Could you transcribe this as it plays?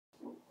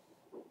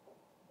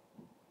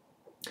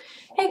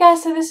Hey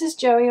guys, so this is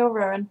Joey or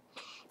Rowan.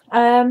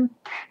 I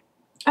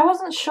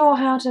wasn't sure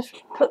how to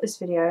put this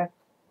video.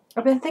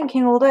 I've been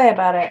thinking all day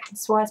about it.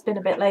 That's why it's been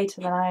a bit later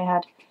than I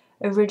had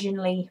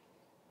originally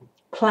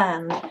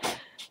planned.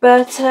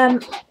 But I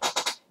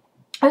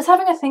was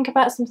having a think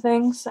about some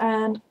things,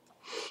 and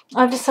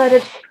I've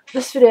decided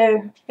this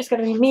video is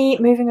going to be me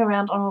moving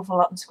around an awful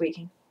lot and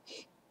squeaking.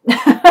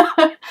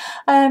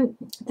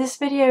 This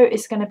video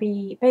is going to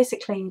be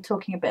basically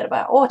talking a bit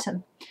about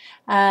autumn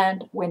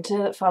and winter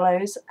that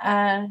follows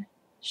and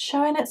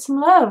showing it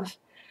some love.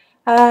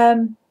 I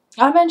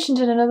mentioned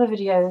in another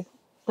video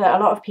that a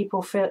lot of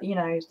people feel,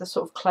 the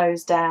sort of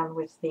close down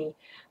with the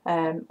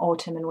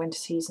autumn and winter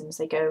seasons.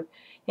 They go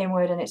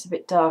inward and it's a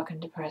bit dark and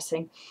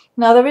depressing.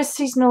 Now there is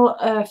seasonal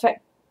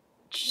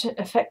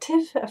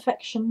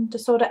affection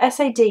disorder,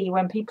 SAD,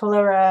 when people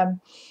are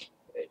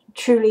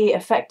truly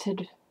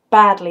affected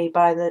badly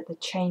by the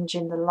change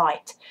in the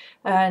light,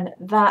 and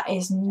that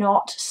is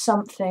not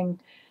something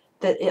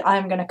that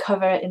I'm going to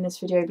cover in this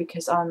video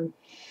because I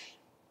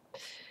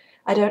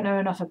don't know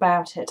enough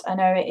about it. I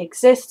know it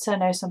exists, I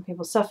know some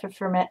people suffer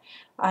from it,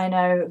 I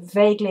know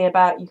vaguely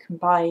about you can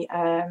buy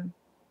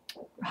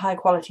high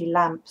quality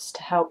lamps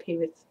to help you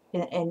with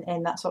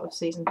in that sort of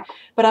season,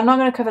 but I'm not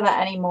going to cover that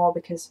anymore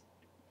because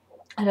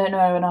I don't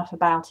know enough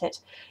about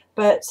it.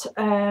 But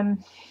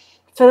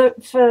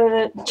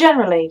for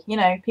generally,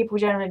 people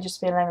generally just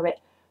feeling a bit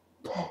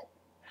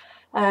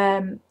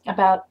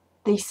about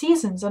these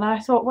seasons, and I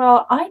thought,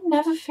 well, I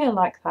never feel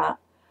like that.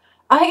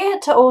 I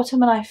get to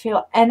autumn and I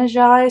feel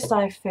energized,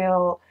 I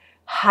feel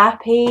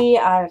happy,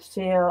 I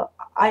feel,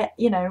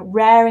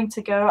 raring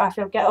to go, I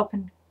feel get up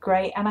and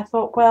great, and I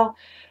thought, well,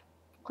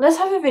 let's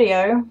have a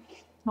video,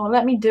 or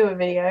let me do a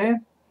video,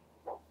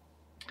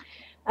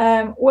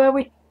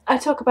 where I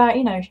talk about,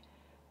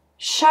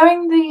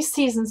 showing these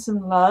seasons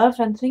some love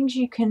and things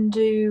you can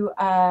do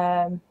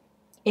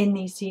in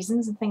these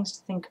seasons and things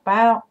to think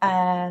about,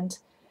 and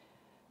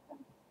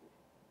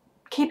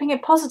keeping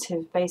it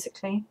positive,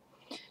 basically.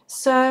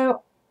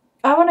 So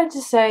I wanted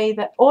to say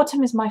that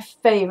autumn is my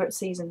favourite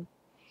season.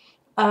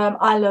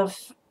 I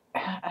love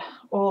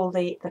all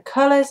the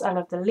colours, I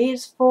love the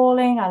leaves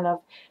falling, I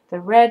love the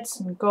reds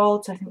and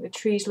golds. I think the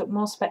trees look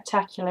more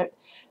spectacular.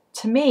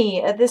 To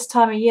me, at this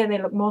time of year, they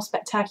look more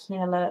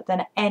spectacular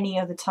than any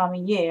other time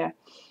of year.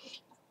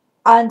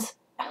 And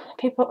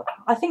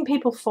I think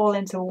people fall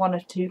into one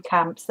of two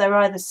camps. They're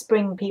either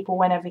spring people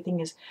when everything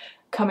is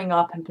coming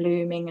up and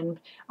blooming, and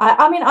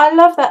I mean, I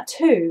love that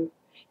too.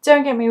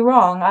 Don't get me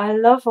wrong, I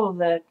love all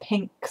the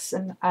pinks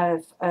and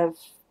of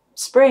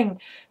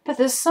spring, but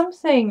there's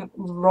something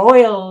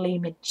royally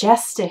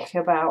majestic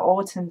about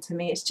autumn to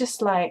me. It's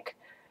just like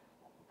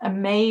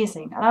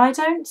amazing, and I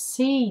don't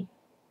see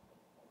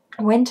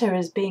winter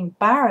as being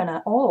barren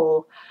at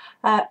all.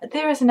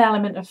 There is an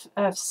element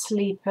of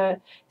sleep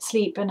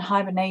and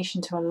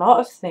hibernation to a lot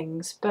of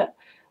things, but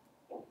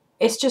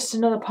it's just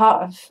another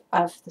part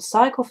of the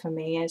cycle for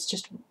me. It's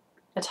just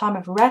a time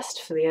of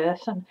rest for the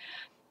earth, and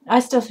I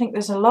still think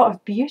there's a lot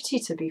of beauty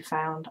to be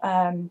found.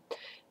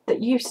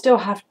 That you still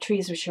have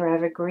trees which are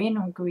evergreen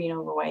or green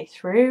all the way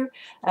through.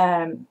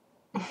 There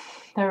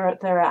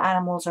are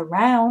animals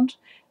around.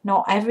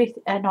 Not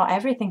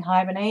everything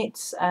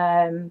hibernates.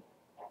 And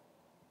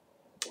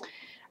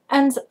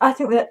I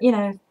think that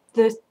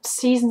the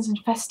seasons and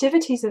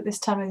festivities at this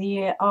time of the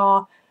year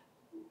are,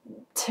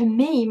 to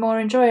me, more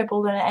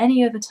enjoyable than at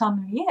any other time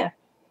of year.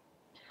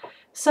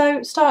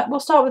 So we'll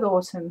start with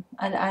autumn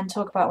and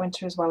talk about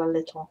winter as well a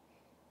little.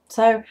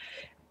 So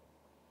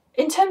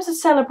in terms of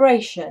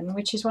celebration,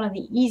 which is one of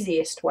the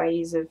easiest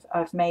ways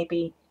of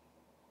maybe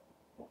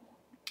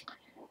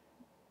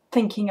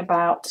thinking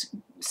about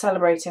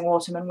celebrating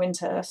autumn and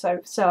winter, so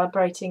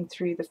celebrating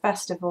through the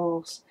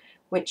festivals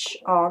which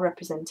are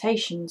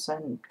representations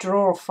and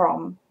draw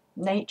from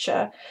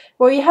nature,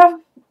 well, you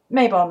have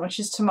Mabon, which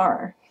is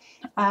tomorrow,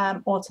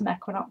 autumn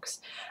equinox,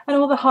 and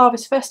all the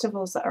harvest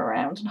festivals that are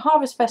around. And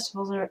harvest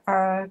festivals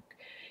are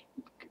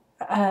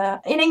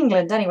in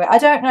England anyway. I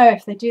don't know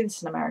if they do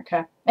this in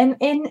America. In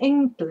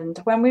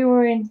England, when we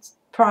were in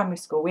primary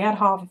school, we had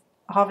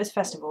harvest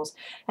festivals,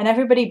 and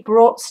everybody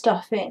brought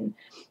stuff in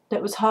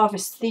that was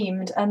harvest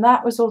themed, and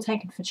that was all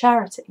taken for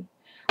charity.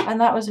 And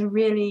that was a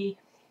really,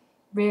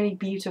 really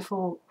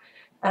beautiful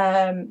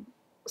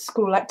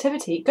school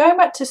activity. Going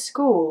back to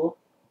school,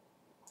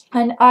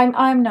 and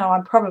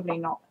I'm probably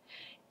not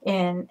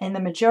in the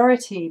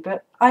majority,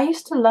 but I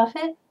used to love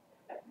it.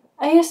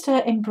 I used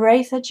to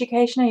embrace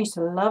education. I used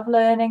to love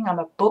learning. I'm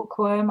a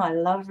bookworm. I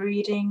love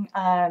reading.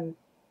 I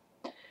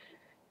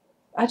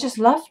just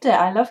loved it.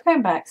 I love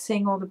going back,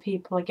 seeing all the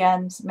people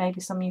again. Maybe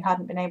some you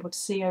hadn't been able to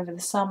see over the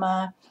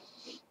summer.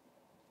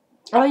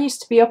 I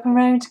used to be up and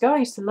raring to go. I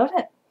used to love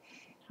it.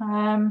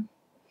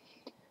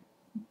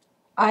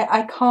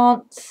 I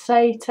can't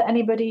say to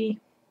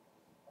anybody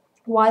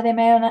why they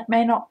may or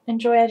may not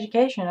enjoy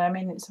education. I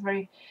mean, it's a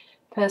very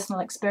personal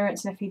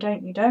experience, and if you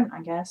don't, you don't,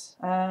 I guess.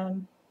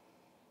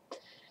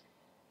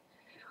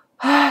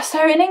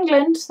 So in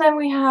England, then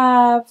we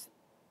have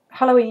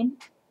Halloween,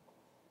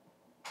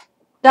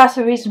 that's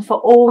a reason for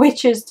all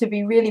witches to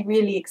be really,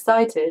 really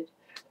excited.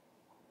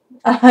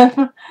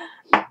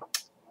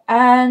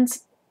 And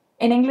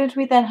in England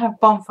we then have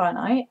Bonfire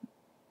Night,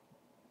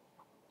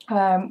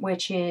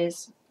 which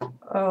is,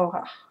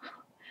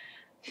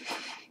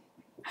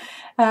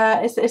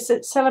 it's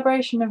a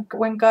celebration of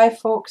when Guy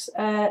Fawkes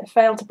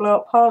failed to blow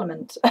up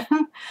Parliament.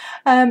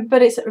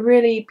 But it's a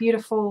really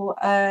beautiful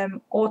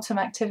autumn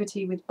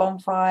activity with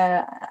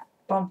bonfires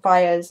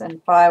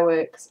and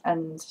fireworks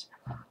and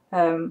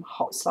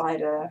hot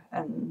cider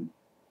and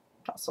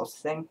that sort of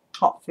thing,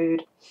 hot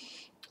food.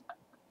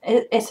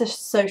 It's a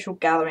social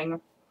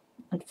gathering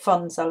and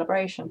fun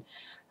celebration.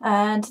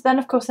 And then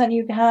of course then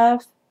you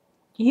have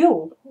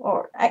Yule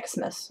or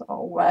Xmas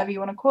or whatever you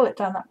want to call it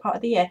down that part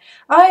of the year.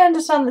 I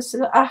understand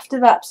that after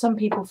that some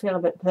people feel a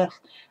bit blech,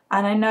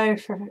 and I know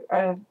for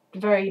a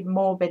very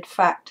morbid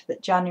fact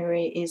that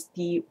January is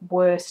the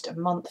worst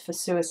month for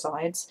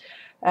suicides,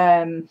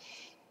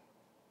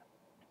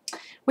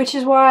 which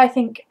is why I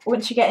think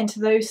once you get into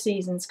those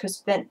seasons,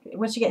 because then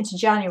once you get into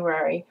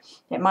January,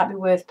 it might be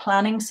worth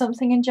planning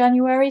something in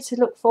January to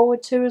look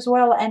forward to as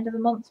well, end of the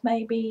month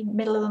maybe,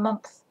 middle of the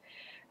month.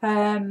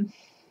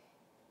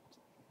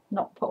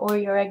 Not put all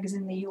your eggs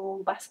in the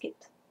Yule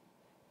basket.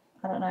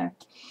 I don't know.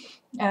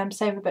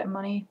 Save a bit of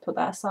money, put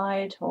that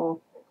aside, or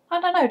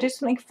I don't know, do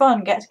something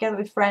fun, get together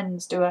with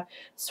friends, do a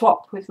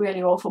swap with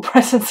really awful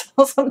presents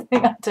or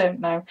something, I don't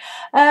know.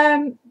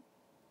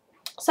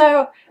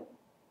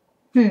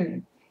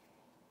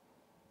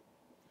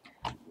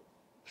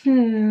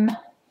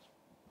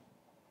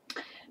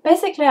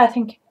 Basically, I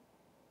think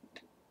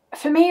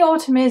for me,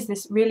 autumn is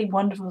this really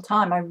wonderful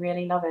time. I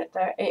really love it.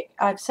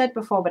 I've said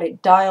before, but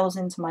it dials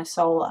into my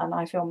soul, and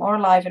I feel more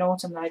alive in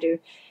autumn than I do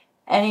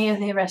any of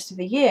the rest of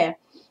the year.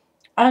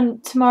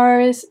 And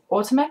tomorrow is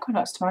autumn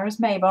equinox. Tomorrow is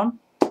Mabon.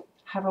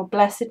 Have a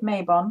blessed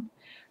Mabon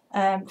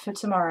for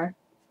tomorrow.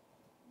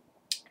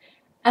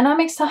 And I'm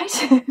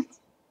excited.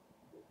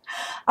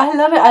 I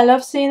love it. I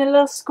love seeing the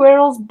little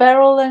squirrels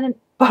barrel and...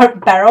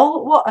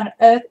 Barrel? What on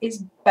earth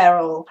is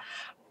barrel?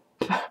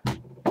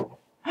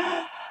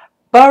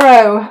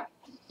 Burrow.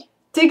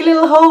 Dig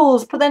little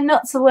holes. Put their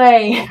nuts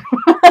away.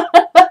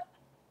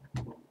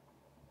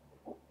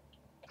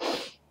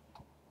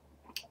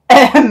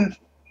 I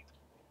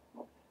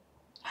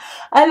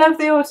love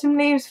the autumn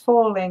leaves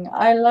falling.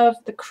 I love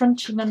the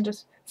crunching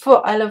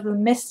underfoot. I love the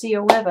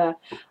mistier weather.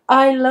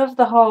 I love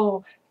the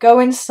whole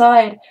go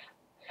inside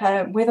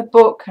with a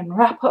book and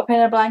wrap up in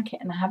a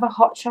blanket and have a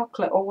hot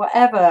chocolate or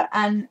whatever.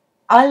 And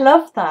I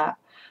love that.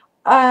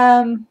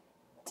 I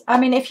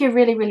mean, if you're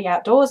really, really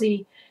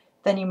outdoorsy,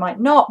 then you might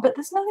not. But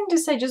there's nothing to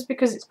say just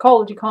because it's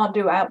cold you can't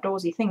do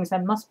outdoorsy things.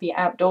 There must be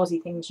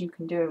outdoorsy things you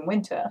can do in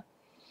winter.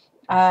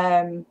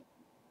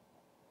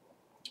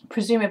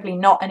 Presumably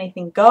not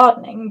anything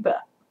gardening,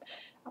 but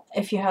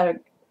if you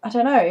had I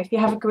don't know, if you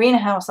have a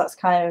greenhouse, that's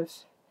kind of,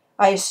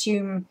 I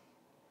assume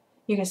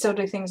you can still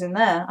do things in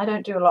there. I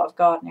don't do a lot of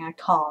gardening. I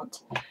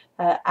can't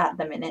at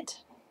the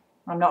minute.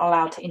 I'm not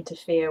allowed to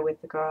interfere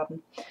with the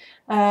garden.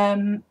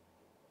 But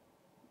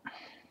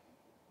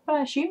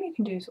I assume you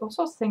can do all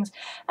sorts of things.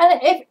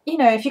 And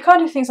if you can't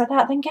do things like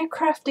that, then get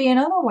crafty in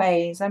other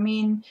ways. I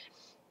mean,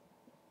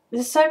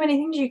 there's so many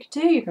things you could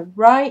do. You could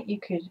write, you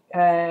could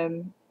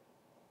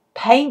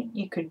paint,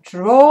 you could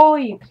draw,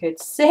 you could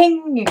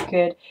sing, you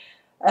could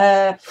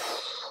I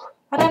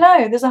don't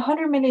know, there's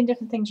 100 million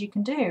different things you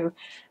can do,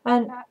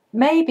 and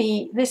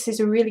maybe this is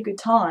a really good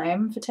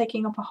time for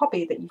taking up a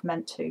hobby that you've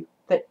meant to,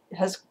 that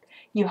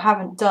you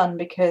haven't done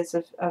because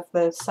of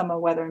the summer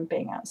weather and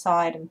being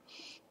outside and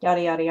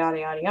yada yada yada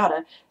yada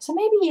yada. So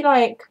maybe you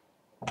like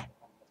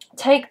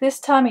take this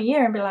time of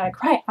year and be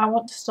like, right, I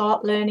want to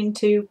start learning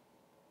to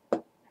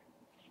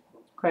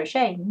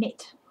crochet,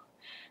 knit.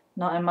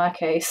 Not in my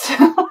case.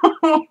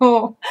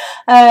 I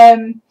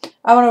want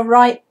to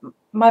write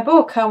my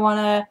book. I want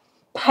to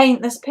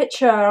paint this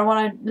picture. I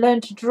want to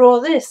learn to draw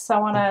this. I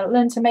want to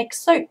learn to make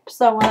soaps.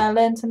 I want to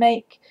learn to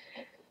make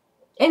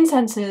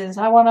incenses.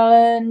 I want to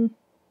learn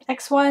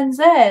X, Y, and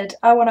Z.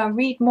 I want to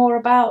read more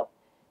about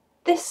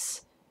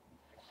this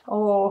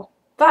or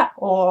that,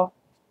 or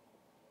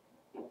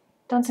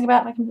dancing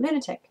about like a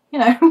lunatic,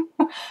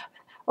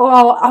 Or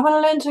I want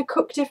to learn to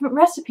cook different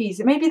recipes.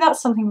 Maybe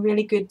that's something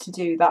really good to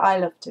do that I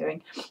love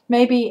doing.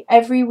 Maybe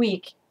every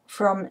week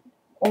from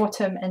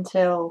autumn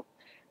until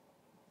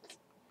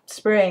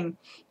spring,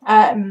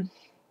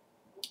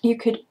 you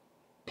could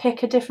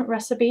pick a different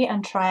recipe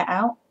and try it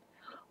out.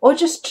 Or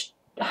just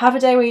have a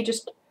day where you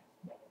just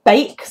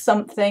bake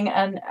something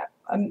and,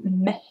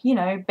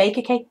 bake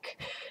a cake.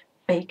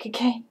 Bake a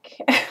cake.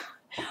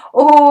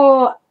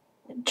 Or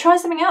try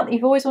something out that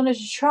you've always wanted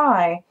to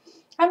try.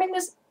 I mean,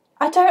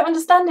 I don't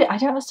understand it. I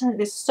don't understand it.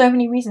 There's so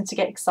many reasons to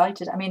get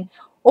excited. I mean,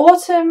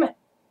 autumn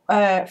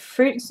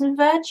fruits and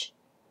veg.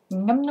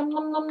 Nom nom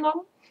nom nom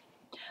nom.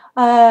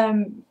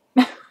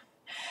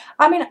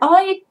 I mean,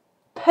 I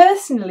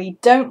personally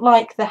don't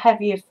like the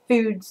heavier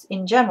foods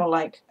in general,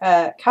 like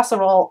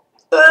casserole.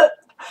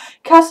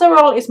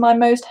 Casserole is my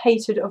most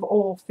hated of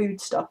all food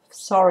stuff.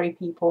 Sorry,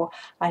 people.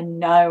 I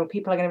know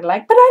people are going to be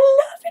like, but I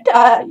love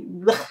I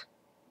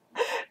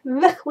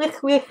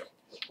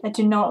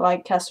do not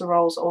like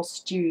casseroles or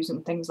stews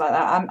and things like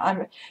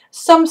that.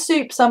 Some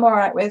soups I'm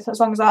alright with as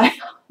long as I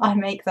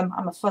make them.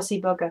 I'm a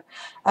fussy bugger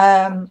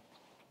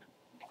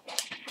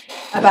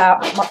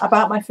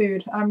about my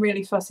food. I'm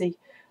really fussy.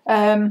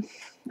 And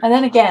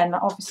then again,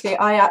 obviously,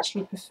 I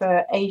actually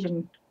prefer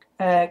Asian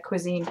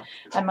cuisine,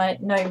 and my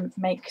gnome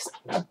makes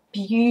a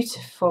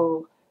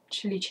beautiful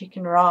chili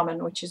chicken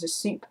ramen, which is a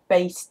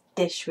soup-based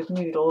dish with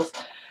noodles.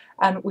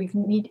 And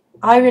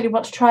I really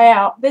want to try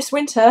out this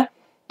winter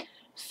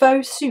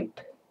pho soup,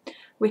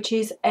 which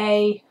is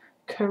a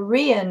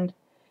Korean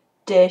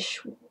dish,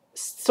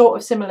 sort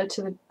of similar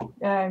to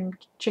the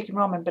chicken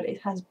ramen, but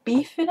it has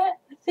beef in it,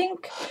 I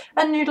think,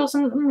 and noodles.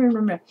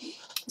 And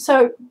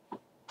so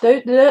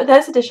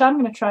there's a dish I'm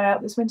going to try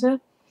out this winter.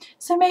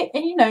 So,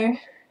 you know,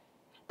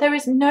 there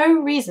is no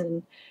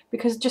reason,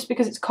 just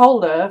because it's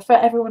colder, for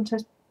everyone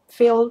to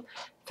feel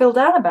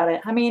down about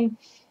it. I mean,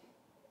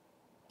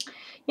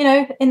 you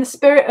know, in the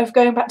spirit of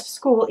going back to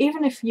school,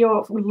 even if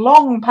you're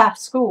long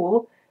past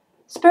school,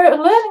 spirit of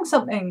learning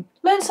something.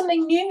 Learn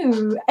something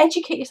new.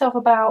 Educate yourself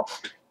about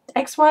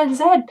X, Y, and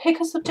Z. Pick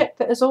a subject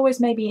that has always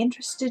maybe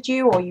interested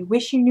you, or you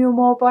wish you knew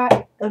more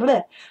about,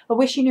 or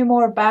wish you knew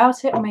more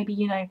about it, or maybe,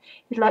 you know,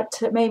 you'd like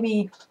to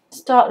maybe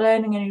start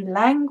learning a new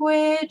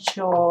language,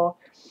 or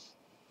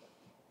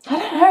I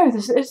don't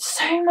know, it's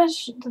so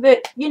much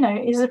that, you know,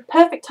 is a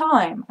perfect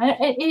time. And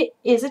it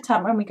is a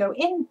time when we go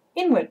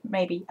inward,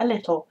 maybe, a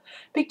little.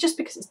 Just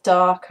because it's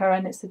darker,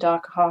 and it's the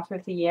darker half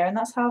of the year, and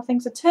that's how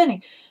things are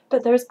turning.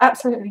 But there is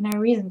absolutely no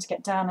reason to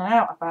get down and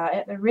out about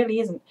it. There really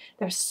isn't.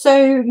 There are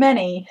so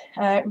many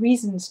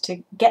reasons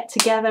to get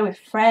together with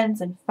friends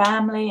and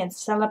family and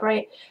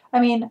celebrate. I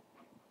mean,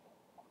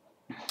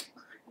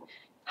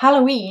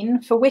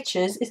 Halloween for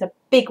witches is a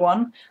big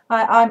one.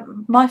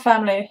 My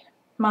family,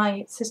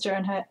 my sister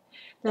and her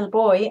little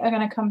boy, are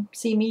going to come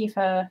see me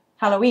for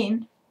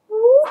Halloween.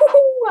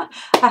 Ooh,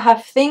 I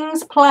have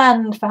things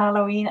planned for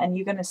Halloween, and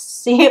you're going to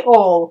see it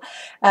all.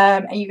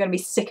 And you're going to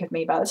be sick of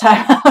me by the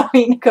time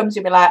Halloween comes.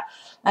 You'll be like,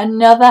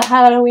 another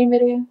Halloween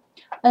video?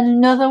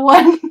 Another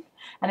one?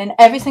 And in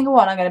every single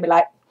one, I'm going to be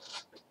like...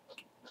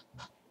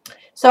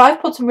 So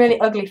I've put some really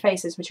ugly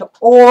faces, which are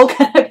all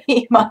going to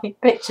be my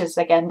pictures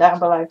again down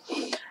below.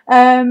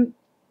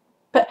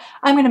 But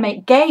I'm going to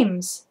make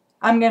games.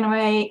 I'm going to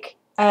make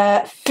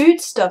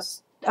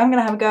foodstuffs. I'm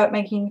going to have a go at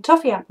making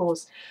toffee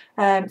apples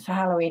for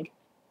Halloween.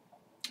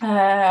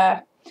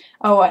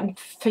 Oh, and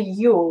for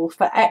Yule,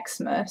 for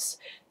Xmas,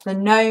 the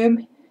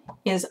gnome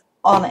is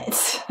on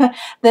it.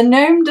 The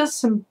gnome does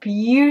some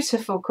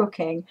beautiful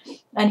cooking,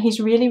 and he's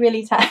really,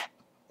 really talented.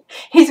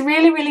 He's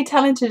really, really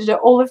talented at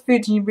all the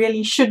foods you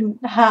really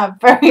shouldn't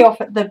have very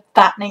often, the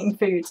fattening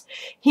foods.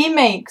 He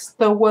makes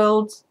the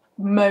world's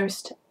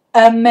most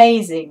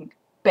amazing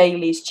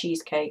Bailey's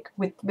cheesecake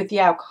with the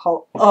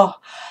alcohol. Oh,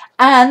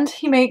 and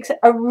he makes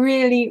a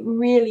really,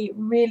 really,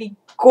 really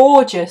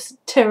gorgeous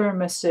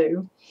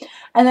tiramisu.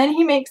 And then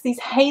he makes these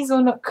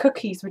hazelnut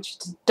cookies, which is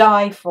to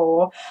die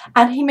for.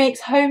 And he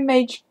makes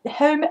homemade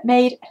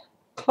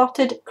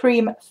clotted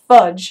cream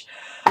fudge.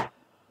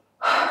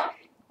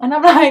 And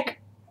I'm like,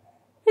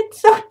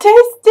 it's so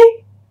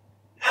tasty.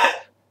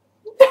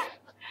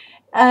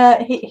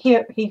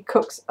 He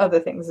cooks other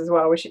things as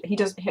well, which he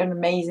does an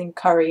amazing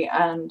curry,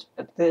 and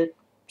the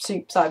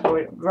soups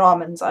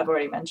ramens I've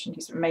already mentioned.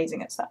 He's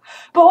amazing at stuff.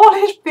 But all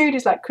his food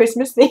is like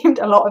Christmas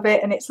themed, a lot of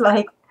it, and it's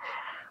like,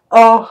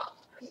 oh,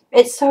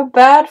 it's so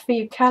bad for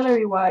you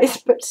calorie wise,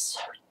 but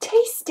so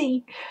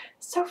tasty,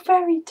 so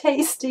very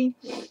tasty.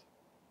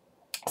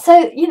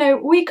 So, you know,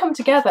 we come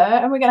together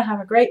and we're gonna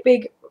have a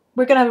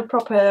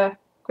proper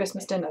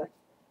Christmas dinner.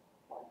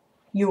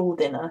 Yule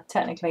dinner,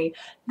 technically,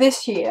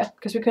 this year,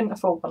 because we couldn't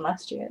afford one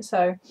last year.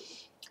 So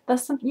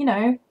that's some, you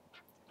know,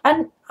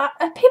 and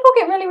people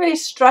get really, really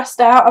stressed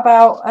out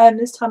about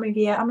this time of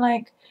year. I'm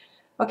like,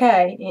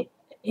 okay,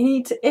 you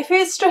need to, if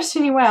it's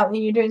stressing you out,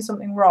 then you're doing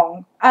something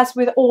wrong. As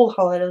with all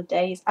holiday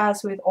days,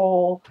 as with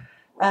all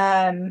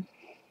Sabbats.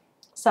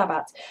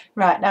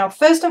 Right, now,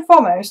 first and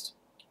foremost,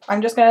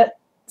 I'm just going to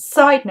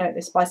side note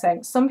this by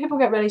saying some people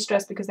get really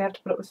stressed because they have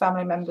to put up with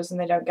family members and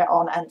they don't get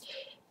on, and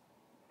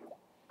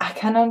I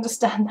can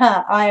understand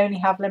that. I only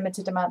have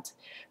limited amount of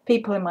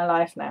people in my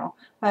life now.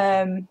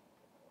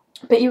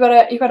 But you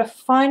gotta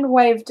find a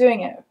way of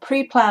doing it.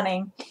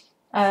 Pre-planning,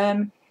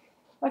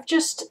 of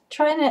just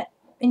trying to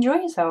enjoy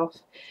yourself,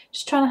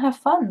 just trying to have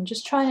fun,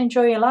 just trying to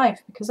enjoy your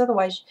life. Because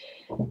otherwise,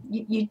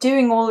 you're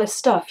doing all this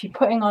stuff. You're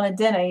putting on a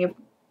dinner. You're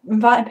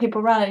inviting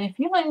people around, and if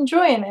you're not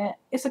enjoying it,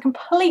 it's a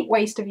complete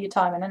waste of your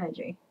time and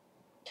energy.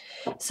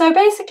 So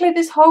basically,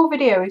 this whole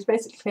video is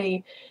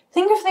basically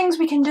think of things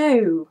we can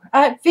do.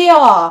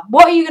 VR.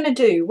 What are you going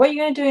to do? What are you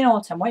going to do in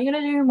autumn? What are you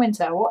going to do in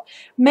winter?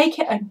 Make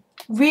it a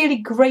really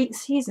great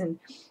season.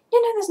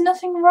 You know, there's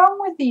nothing wrong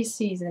with these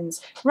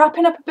seasons.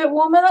 Wrapping up a bit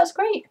warmer, that's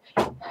great.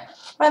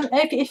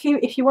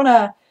 If you want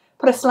to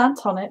put a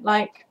slant on it,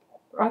 like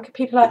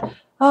people are like,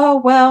 oh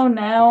well,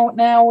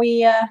 now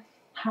we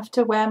have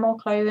to wear more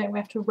clothing. We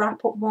have to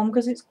wrap up warm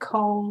because it's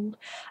cold.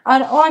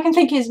 And all I can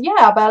think is,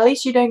 yeah, but at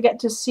least you don't get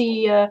to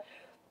see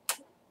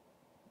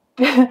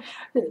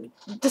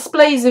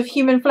displays of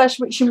human flesh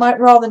which you might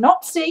rather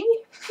not see.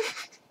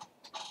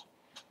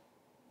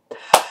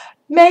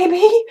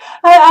 Maybe.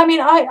 I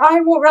mean,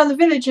 I walk around the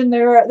village and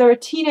there are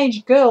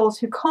teenage girls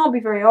who can't be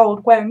very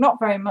old, wearing not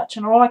very much,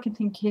 and all I can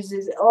think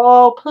is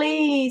oh,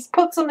 please,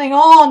 put something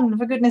on,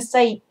 for goodness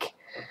sake.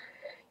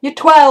 You're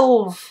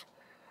 12.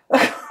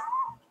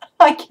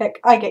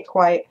 I get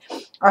quite...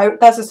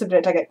 that's a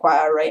subject I get quite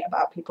irate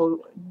about, people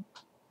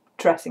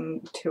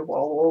dressing too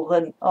old,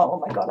 and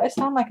oh my god, I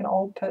sound like an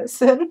old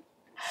person.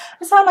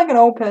 I sound like an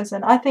old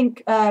person. I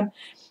think...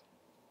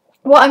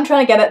 what I'm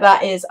trying to get at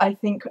that is, I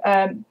think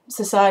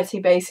society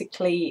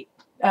basically,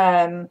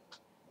 let's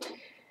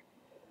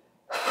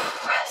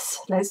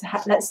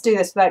do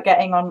this without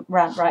getting on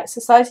rant, right?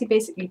 Society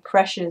basically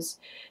pressures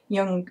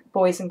young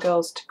boys and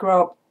girls to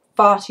grow up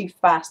far too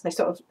fast. They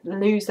sort of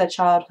lose their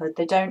childhood.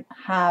 They don't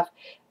have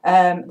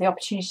the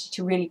opportunity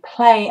to really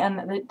play,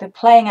 and they're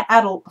playing an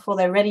adult before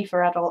they're ready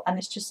for adult, and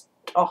it's just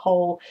a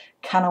whole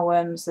can of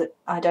worms that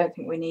I don't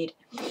think we need.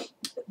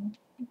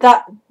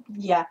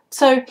 Yeah.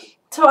 So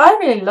I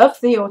really love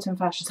the autumn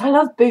fashions. I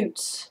love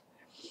boots.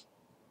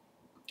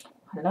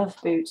 I love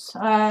boots.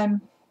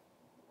 And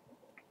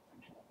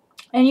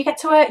you get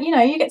to wear,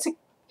 you get to,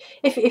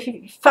 if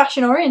you're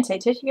fashion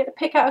orientated, you get to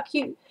pick out a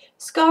cute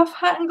scarf,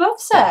 hat and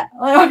glove set.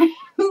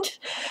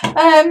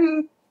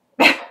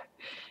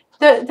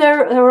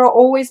 There are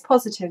always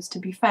positives to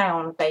be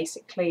found,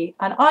 basically,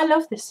 and I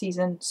love this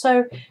season.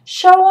 So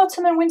show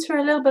autumn and winter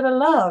a little bit of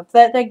love.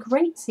 They're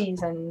great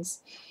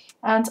seasons.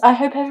 And I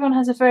hope everyone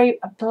has a very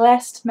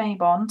blessed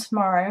Mabon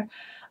tomorrow.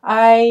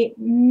 I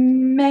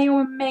may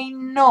or may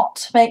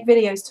not make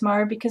videos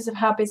tomorrow because of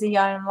how busy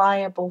I am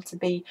liable to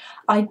be.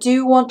 I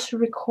do want to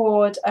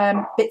record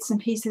bits and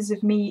pieces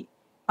of me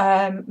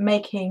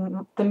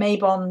making the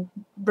Mabon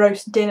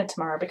roast dinner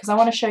tomorrow, because I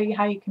want to show you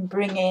how you can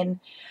bring in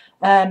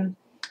a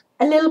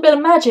little bit of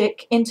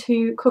magic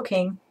into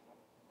cooking.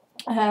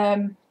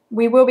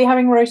 We will be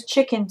having roast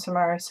chicken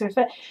tomorrow, so if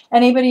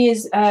anybody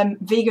is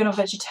vegan or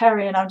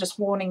vegetarian, I'm just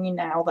warning you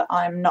now that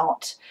I'm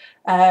not,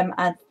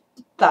 and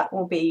that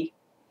will be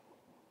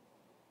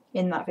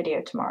in that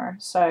video tomorrow.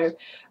 So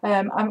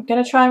I'm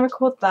going to try and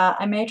record that.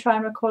 I may try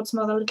and record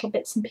some other little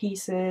bits and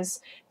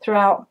pieces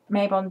throughout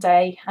Mabon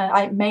Day.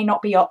 I may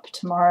not be up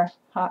tomorrow.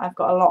 I've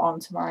got a lot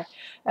on tomorrow.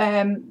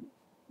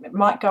 It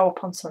might go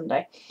up on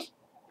Sunday.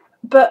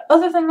 But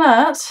other than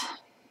that,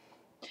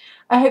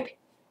 I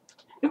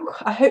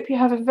hope you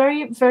have a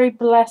very, very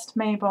blessed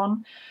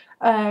Mabon.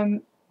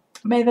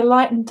 May the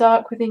light and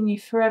dark within you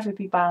forever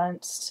be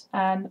balanced,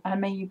 and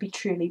may you be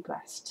truly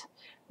blessed.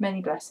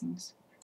 Many blessings.